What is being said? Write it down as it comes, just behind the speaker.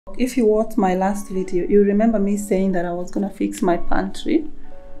If you watched my last video, you remember me saying that I was gonna fix my pantry,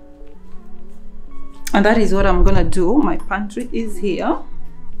 and that is what I'm gonna do. My pantry is here.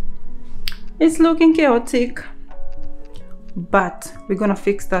 It's looking chaotic, but we're gonna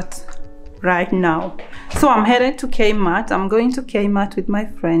fix that right now. So I'm headed to Kmart. I'm going to Kmart with my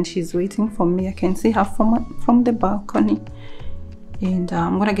friend. She's waiting for me. I can see her from the balcony, and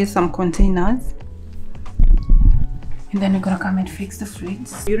I'm gonna get some containers, and then we're gonna come and fix the fridge.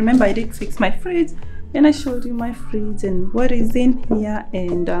 You remember I did fix my fridge, and I showed you my fridge and what is in here,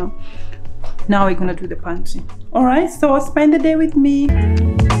 and now we're gonna do the pantry. All right, so spend the day with me.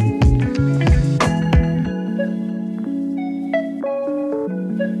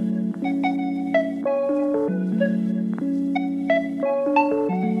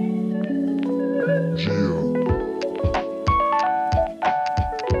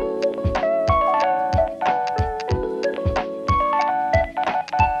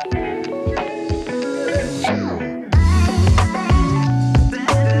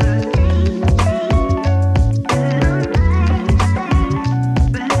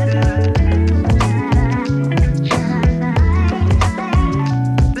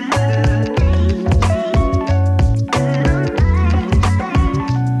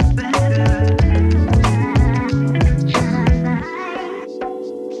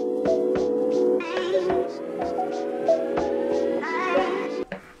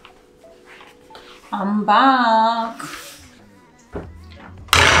 I'm back.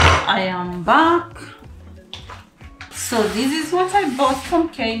 I am back. So this is what I bought from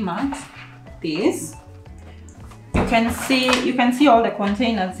Kmart. This. You can see all the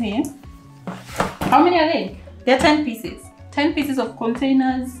containers here. How many are they? They're 10 pieces. 10 pieces of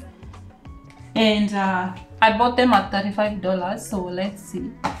containers. And I bought them at $35. So let's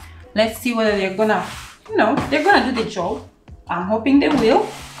see. Let's see whether they're gonna, they're gonna do the job. I'm hoping they will.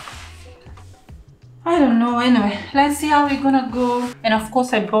 I don't know. Anyway, let's see how we're gonna go. And of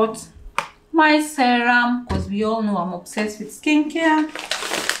course I bought my serum because we all know I'm obsessed with skincare.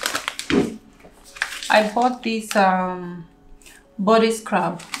 I bought this body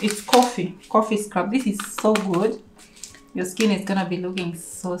scrub. It's coffee scrub. This is so good. Your skin is gonna be looking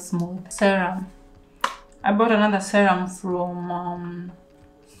so smooth. Serum. I bought another serum from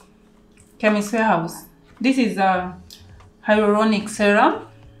Chemist Warehouse. This is a hyaluronic serum.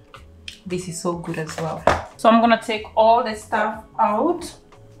 This is so good as well. So I'm gonna take all the stuff out.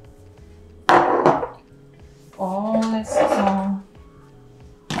 All the stuff.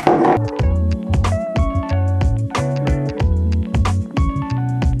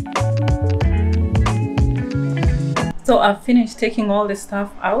 So I've finished taking all the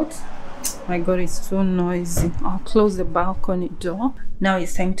stuff out. My God, it's too noisy. I'll close the balcony door. Now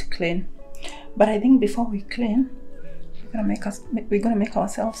it's time to clean. But I think before we clean, we're gonna make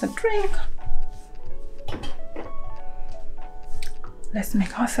ourselves a drink. Let's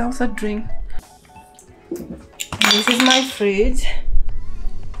make ourselves a drink. And this is my fridge,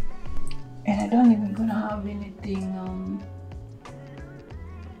 and I don't even gonna have anything.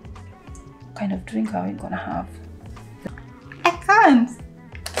 What kind of drink are we gonna have? I can't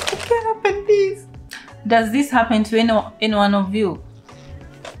open this. Does this happen to any one of you?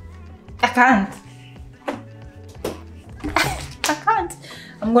 I can't.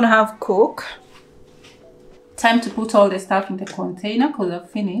 I'm gonna have Coke. Time to put all the stuff in the container because I've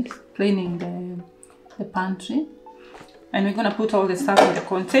finished cleaning the pantry. And we're gonna put all the stuff in the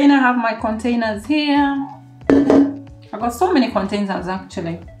container. I have my containers here. I got so many containers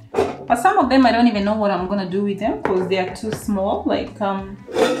actually. But some of them I don't even know what I'm gonna do with them because they are too small. Like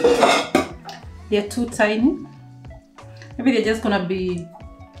they're too tiny. Maybe they're just gonna be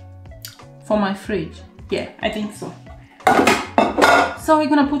for my fridge. Yeah, I think so. So we're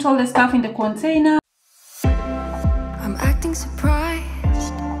gonna put all the stuff in the container. I'm acting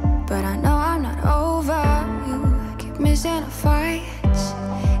surprised, but I know I'm not over you. Keep missing our fights,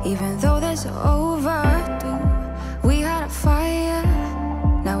 even though there's overdue. We had a fire,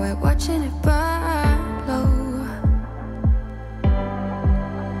 now we're watching it burn low.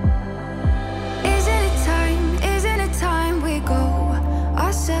 Isn't it time we go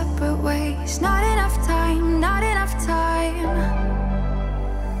our separate ways? Not enough time, not enough time.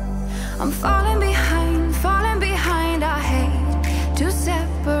 I'm falling behind, I hate to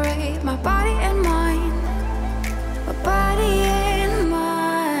separate my body and mind, my body and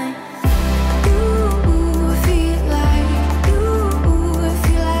mind. You feel like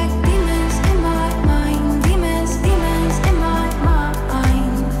demons in my mind, demons in my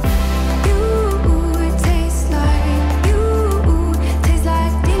mind. You taste like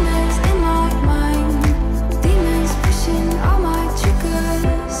demons in my mind, demons pushing all my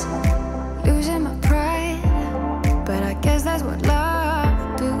triggers.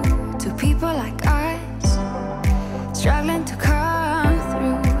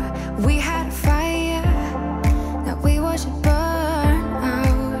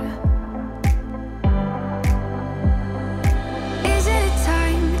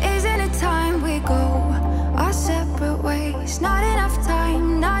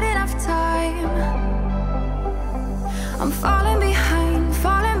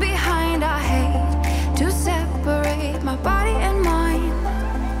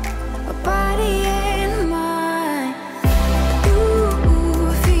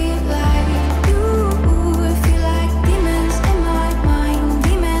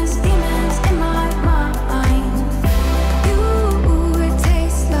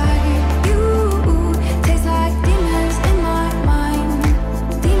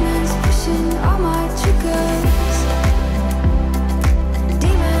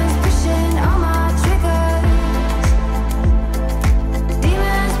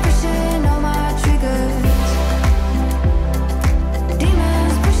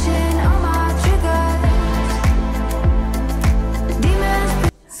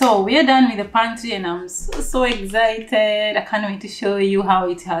 So we're done with the pantry and I'm so excited. I can't wait to show you how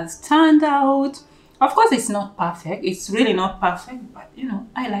it has turned out. Of course, it's not perfect. It's really not perfect, but you know,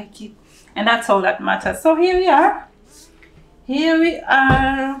 I like it. And that's all that matters. So here we are. Here we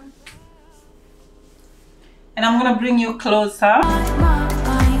are. And I'm gonna bring you closer.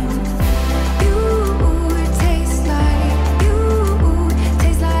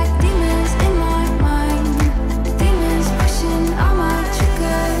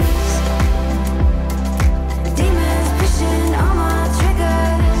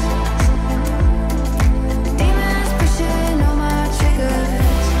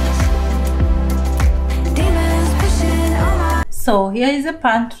 So here is the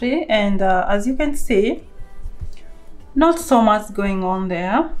pantry, and as you can see, not so much going on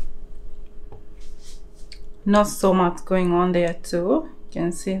there. Not so much going on there too. You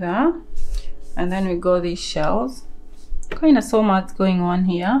can see that. And then we got these shelves. Kind of so much going on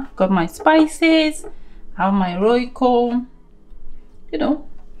here. Got my spices. I have my Royco. You know,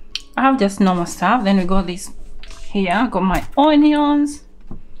 I have just normal stuff. Then we got this here. Got my onions.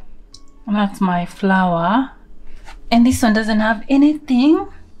 And that's my flour. And this one doesn't have anything.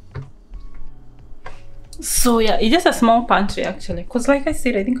 So yeah, it's just a small pantry actually, because like I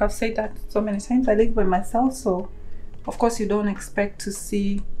said, I think I've said that so many times, I live by myself, so of course you don't expect to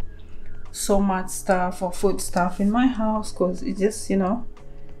see so much stuff or food stuff in my house, because it's just, you know,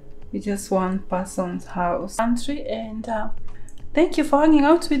 it's just one person's house pantry. And thank you for hanging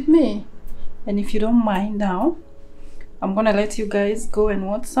out with me. And if you don't mind now, I'm gonna let you guys go and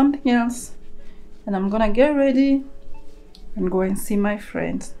watch something else, and I'm gonna get ready and go and see my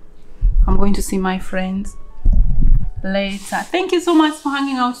friends. I'm going to see my friends later. Thank you so much for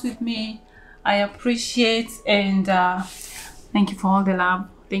hanging out with me. I appreciate, and thank you for all the love.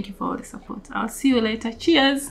 Thank you for all the support. I'll see you later. Cheers.